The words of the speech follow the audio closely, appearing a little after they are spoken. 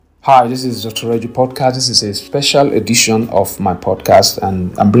Hi, this is Dr. Reggie Podcast. This is a special edition of my podcast,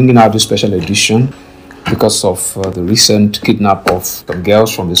 and I'm bringing out this special edition because of the recent kidnap of some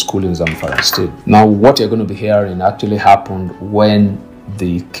girls from the school in Zamfara State. Now, what you're going to be hearing actually happened when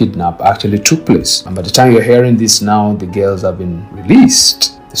the kidnap actually took place. And by the time you're hearing this now, the girls have been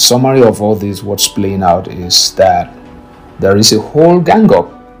released. The summary of all this, what's playing out is that there is a whole gang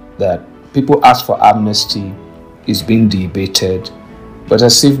up that people ask for amnesty is being debated. But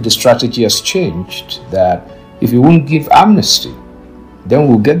as if the strategy has changed, that if you won't give amnesty, then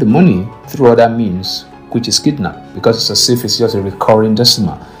we'll get the money through other means, which is kidnap, because it's as if it's just a recurring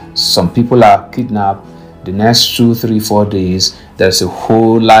decimal. Some people are kidnapped. The next 2, 3, 4 days, there's a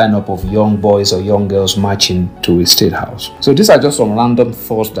whole lineup of young boys or young girls marching to a state house. So these are just some random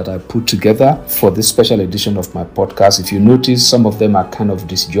thoughts that I put together for this special edition of my podcast. If you notice, some of them are kind of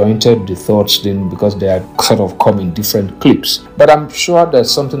disjointed, the thoughts then, because they are sort of come in different clips. But I'm sure there's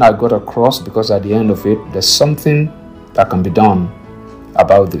something I got across, because at the end of it, there's something that can be done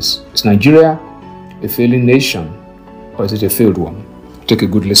about this. Is Nigeria a failing nation, or is it a failed one? Take a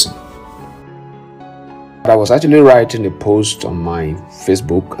good listen. I was actually writing a post on my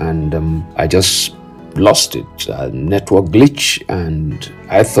Facebook and I just lost it. Network glitch, and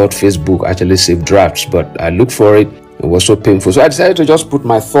I thought Facebook actually saved drafts, but I looked for it. It was so painful. So I decided to just put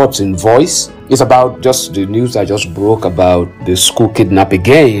my thoughts in voice. It's about just the news I just broke about the school kidnap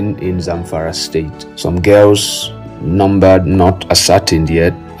again in Zamfara State. Some girls, numbered not ascertained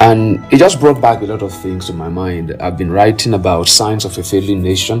yet. And it just brought back a lot of things to my mind. I've been writing about signs of a failing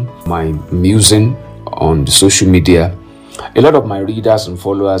nation, my musing on the social media. A lot of my readers and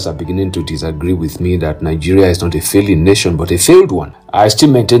followers are beginning to disagree with me that Nigeria is not a failing nation but a failed one. I still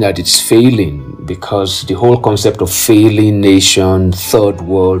maintain that it's failing, because the whole concept of failing nation, third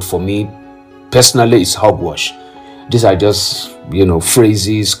world, for me personally, is hogwash. These are just,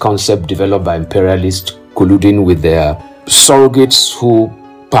 phrases, concepts developed by imperialists colluding with their surrogates who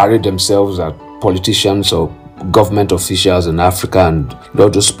parade themselves as politicians or government officials in Africa and all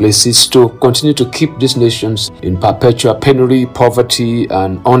those places to continue to keep these nations in perpetual penury, poverty,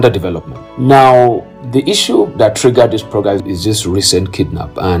 and underdevelopment. Now, the issue that triggered this program is this recent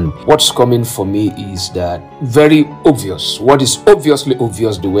kidnap, and what's coming for me is that very obvious. What is obviously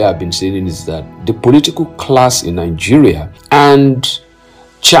obvious, the way I've been saying it, is that the political class in Nigeria, and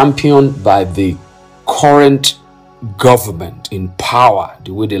championed by the current government in power,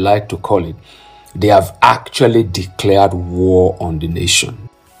 the way they like to call it, they have actually declared war on the nation.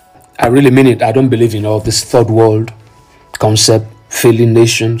 I really mean it. I don't believe in all this third world concept, failing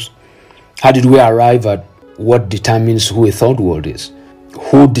nations. How did we arrive at what determines who a third world is?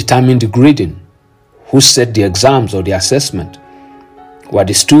 Who determined the grading? Who set the exams or the assessment? Were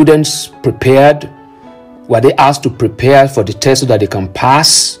the students prepared? Were they asked to prepare for the test so that they can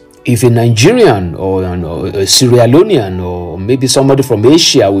pass? If a Nigerian or a Sierra Leonean or maybe somebody from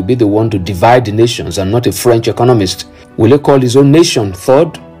Asia will be the one to divide the nations and not a French economist, will he call his own nation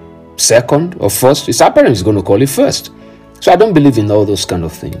third, second, or first? His apparent is going to call it first. So I don't believe in all those kind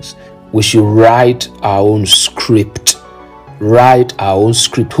of things. We should write our own script. Write our own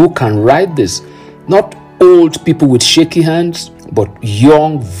script. Who can write this? Not old people with shaky hands, but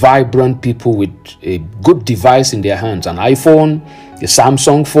young, vibrant people with a good device in their hands, an iPhone, a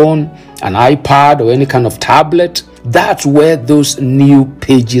Samsung phone, an iPad, or any kind of tablet. That's where those new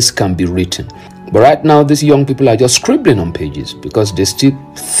pages can be written. But right now, these young people are just scribbling on pages because they still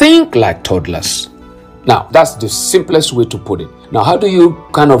think like toddlers. Now, that's the simplest way to put it. Now, how do you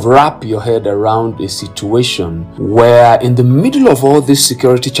kind of wrap your head around a situation where in the middle of all these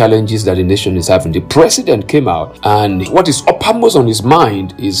security challenges that the nation is having, the president came out and what is uppermost on his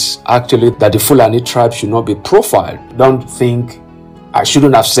mind is actually that the Fulani tribe should not be profiled. Don't think I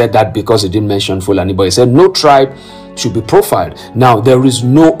shouldn't have said that because he didn't mention Fulani, but he said no tribe should be profiled. Now, there is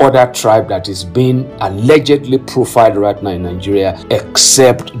no other tribe that is being allegedly profiled right now in Nigeria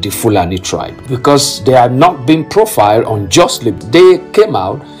except the Fulani tribe, because they are not being profiled unjustly. They came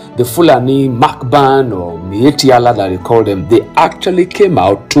out, the Fulani Makban or Mietiala that they call them, they actually came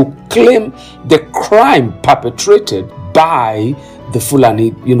out to claim the crime perpetrated by the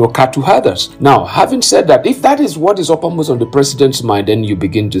Fulani, cattle herders. Now, having said that, if that is what is uppermost on the president's mind, then you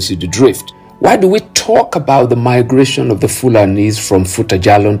begin to see the drift. Why do we talk about the migration of the Fulanis from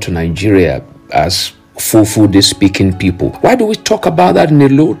Futajalon to Nigeria as Fulfulde speaking people? Why do we talk about that in a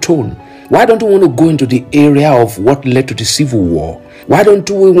low tone? Why don't we want to go into the area of what led to the civil war? Why don't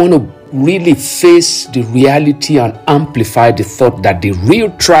we want to really face the reality and amplify the thought that the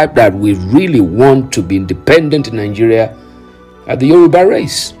real tribe that we really want to be independent in Nigeria are the Yoruba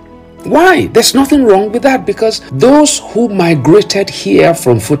race? Why? There's nothing wrong with that, because those who migrated here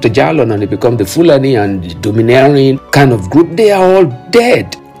from Futajalon and they become the Fulani and the domineering kind of group, they are all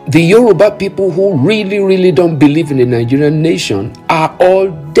dead. The Yoruba people who really don't believe in the Nigerian nation are all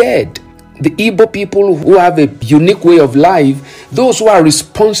dead. The Igbo people who have a unique way of life, those who are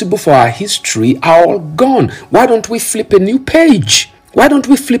responsible for our history are all gone. Why don't we flip a new page? Why don't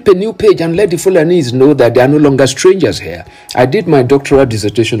we flip a new page and let the Fulanese know that they are no longer strangers here? I did my doctoral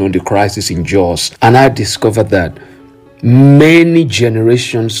dissertation on the crisis in Jos, and I discovered that many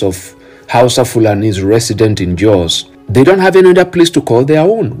generations of Hausa Fulanese resident in Jos, they don't have any other place to call their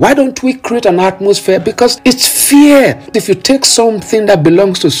own. Why don't we create an atmosphere? Because it's fear. If you take something that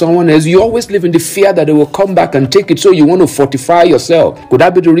belongs to someone else, you always live in the fear that they will come back and take it, so you want to fortify yourself. Could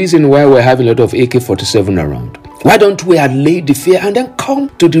that be the reason why we're having a lot of AK-47 around? Why don't we allay the fear and then come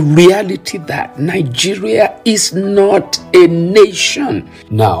to the reality that Nigeria is not a nation?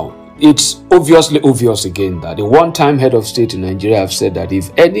 Now, it's obviously obvious again that the one-time head of state in Nigeria have said that if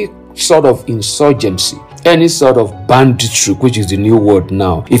any sort of insurgency, any sort of banditry, which is the new word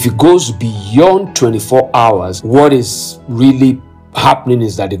now, if it goes beyond 24 hours, what is really happening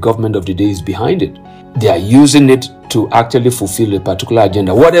is that the government of the day is behind it. They are using it to actually fulfill a particular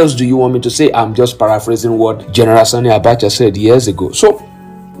agenda. What else do you want me to say? I'm just paraphrasing what General Sani Abacha said years ago. So,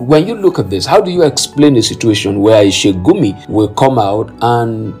 when you look at this, how do you explain a situation where Sheikh Gumi will come out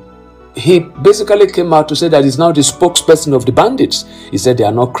and he basically came out to say that he's now the spokesperson of the bandits? He said they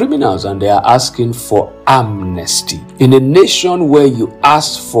are not criminals and they are asking for amnesty. In a nation where you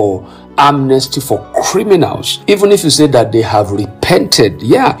ask for amnesty for criminals, even if you say that they have repented,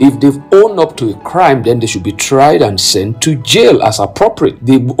 if they've owned up to a crime, then they should be tried and sent to jail as appropriate.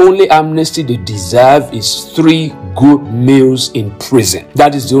 The only amnesty they deserve is 3 good meals in prison.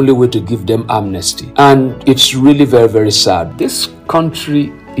 That is the only way to give them amnesty. And it's really very sad. This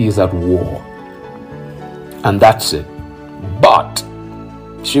country is at war, and that's it. But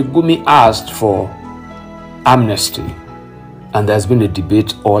Sheikh Gumi asked for amnesty, and there's been a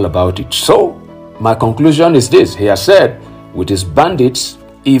debate all about it. So my conclusion is this: he has said with his bandits,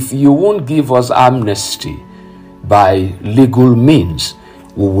 if you won't give us amnesty by legal means,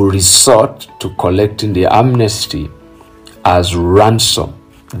 we will resort to collecting the amnesty as ransom.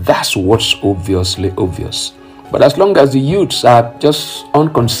 That's what's obviously obvious. But as long as the youths are just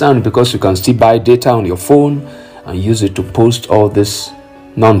unconcerned, because you can still buy data on your phone and use it to post all this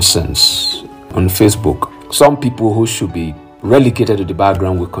nonsense on Facebook, some people who should be relegated to the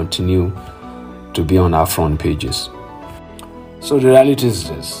background will continue to be on our front pages. So the reality is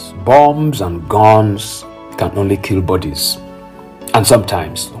this: bombs and guns can only kill bodies. And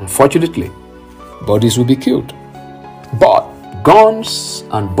sometimes, unfortunately, bodies will be killed. But guns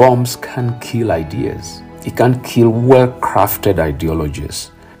and bombs can kill ideas. It can kill well-crafted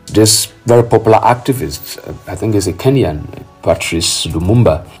ideologies. This very popular activist, I think is a Kenyan, Patrice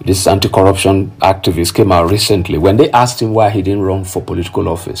Lumumba, this anti-corruption activist, came out recently. When they asked him why he didn't run for political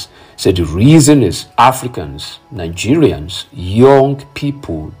office, he said the reason is Africans, Nigerians, young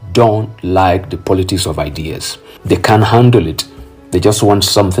people don't like the politics of ideas. They can't handle it. They just want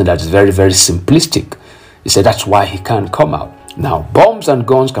something that is very simplistic. He said that's why he can't come out. Now, bombs and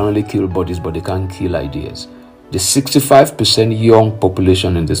guns can only kill bodies, but they can't kill ideas. The 65% young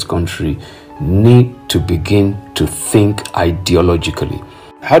population in this country need to begin to think ideologically.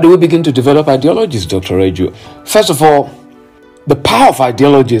 How do we begin to develop ideologies, Dr. Eju? First of all, the power of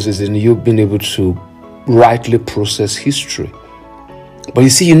ideologies is in you being able to rightly process history. But you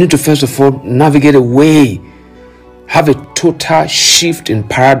see, you need to first of all navigate away, have a total shift in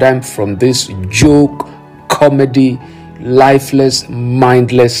paradigm from this joke, comedy, lifeless,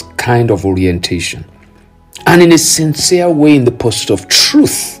 mindless kind of orientation. And in a sincere way, in the pursuit of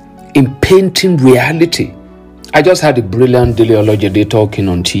truth, in painting reality. I just had a brilliant Dele Olojede talking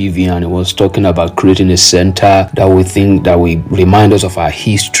on TV, and he was talking about creating a center that we think that will remind us of our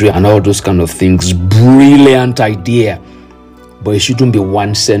history and all those kind of things. Brilliant idea. But it shouldn't be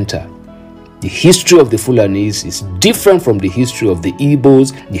one center. The history of the Fulanis is different from the history of the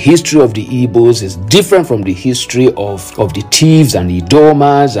Igbos. The history of the Igbos is different from the history of the Thieves and the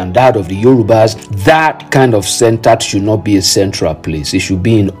Idomas and that of the Yorubas. That kind of center should not be a central place. It should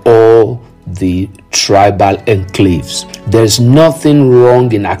be in all the tribal enclaves. There's nothing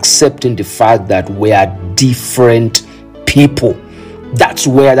wrong in accepting the fact that we are different people. That's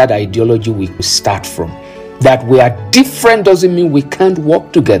where that ideology will start from. That we are different doesn't mean we can't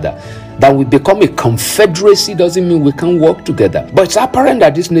work together. That we become a confederacy doesn't mean we can work together. But it's apparent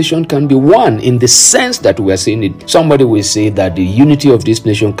that this nation can be one in the sense that we are saying it. Somebody will say that the unity of this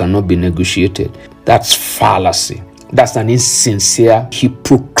nation cannot be negotiated. That's fallacy. That's an insincere,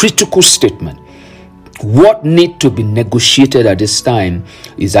 hypocritical statement. What needs to be negotiated at this time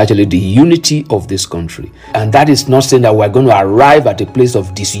is actually the unity of this country. And that is not saying that we're going to arrive at a place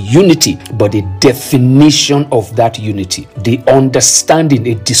of disunity, but a definition of that unity, the understanding,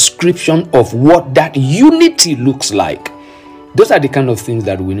 a description of what that unity looks like. Those are the kind of things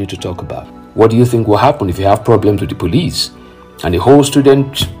that we need to talk about. What do you think will happen if you have problems with the police and the whole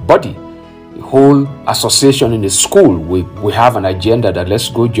student body, the whole association in the school? We have an agenda that let's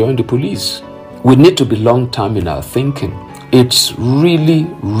go join the police. We need to be long-term in our thinking. It's really,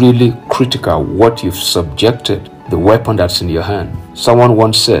 really critical what you've subjected the weapon that's in your hand. Someone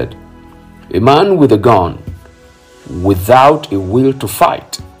once said, a man with a gun without a will to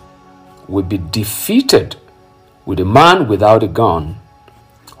fight will be defeated with a man without a gun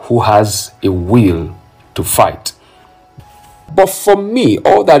who has a will to fight. But for me,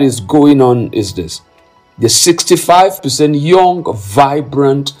 all that is going on is this. The 65% young,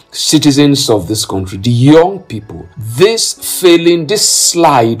 vibrant citizens of this country, the young people, this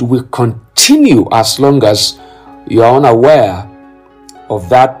slide will continue as long as you are unaware of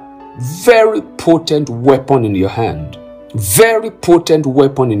that very potent weapon in your hand. Very potent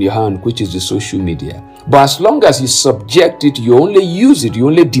weapon in your hand, which is the social media. But as long as you subject it, you only use it, you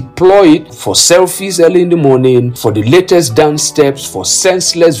only deploy it for selfies early in the morning, for the latest dance steps, for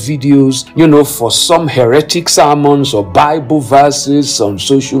senseless videos, for some heretic sermons or Bible verses on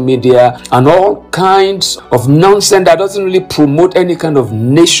social media, and all kinds of nonsense that doesn't really promote any kind of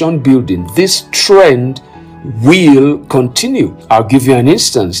nation building. This trend will continue. I'll give you an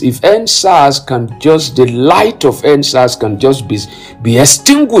instance. If EndSARS the light of EndSARS can just be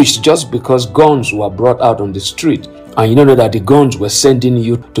extinguished just because guns were brought out on the street, and you know that the guns were sending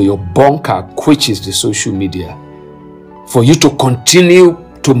you to your bunker, which is the social media, for you to continue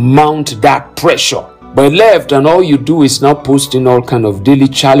to mount that pressure. But left, and all you do is now posting all kind of daily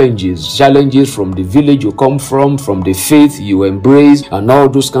challenges from the village you come from the faith you embrace, and all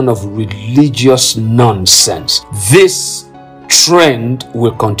those kind of religious nonsense. This trend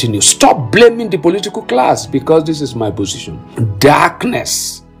will continue. Stop blaming the political class, because this is my position.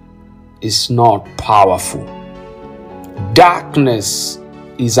 Darkness is not powerful. Darkness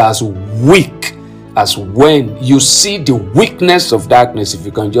is as weak as when you see the weakness of darkness. If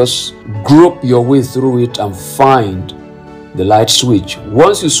you can just grope your way through it and find the light switch,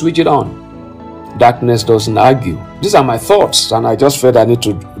 once you switch it on, darkness doesn't argue. These are my thoughts, and I just felt I need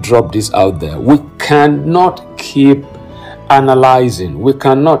to drop this out there. We cannot keep analyzing. We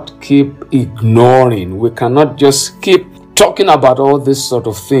cannot keep ignoring. We cannot just keep talking about all these sort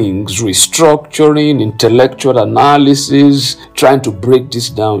of things, restructuring, intellectual analysis, trying to break this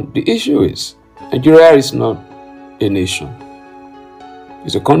down. The issue is, Nigeria is not a nation.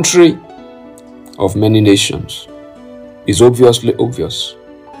 It's a country of many nations. It's obviously obvious.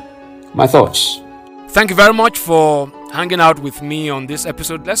 My thoughts. Thank you very much for hanging out with me on this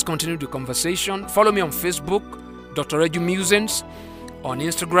episode. Let's continue the conversation. Follow me on Facebook, Dr. Reju Musings, on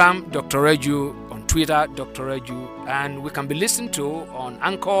Instagram, Dr. Reju, on Twitter, Dr. Reju, and we can be listened to on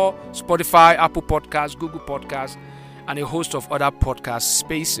Anchor, Spotify, Apple Podcasts, Google Podcasts, and a host of other podcast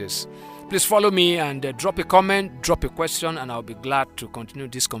spaces. Please follow me and drop a comment, drop a question, and I'll be glad to continue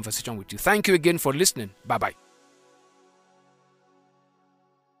this conversation with you. Thank you again for listening. Bye-bye.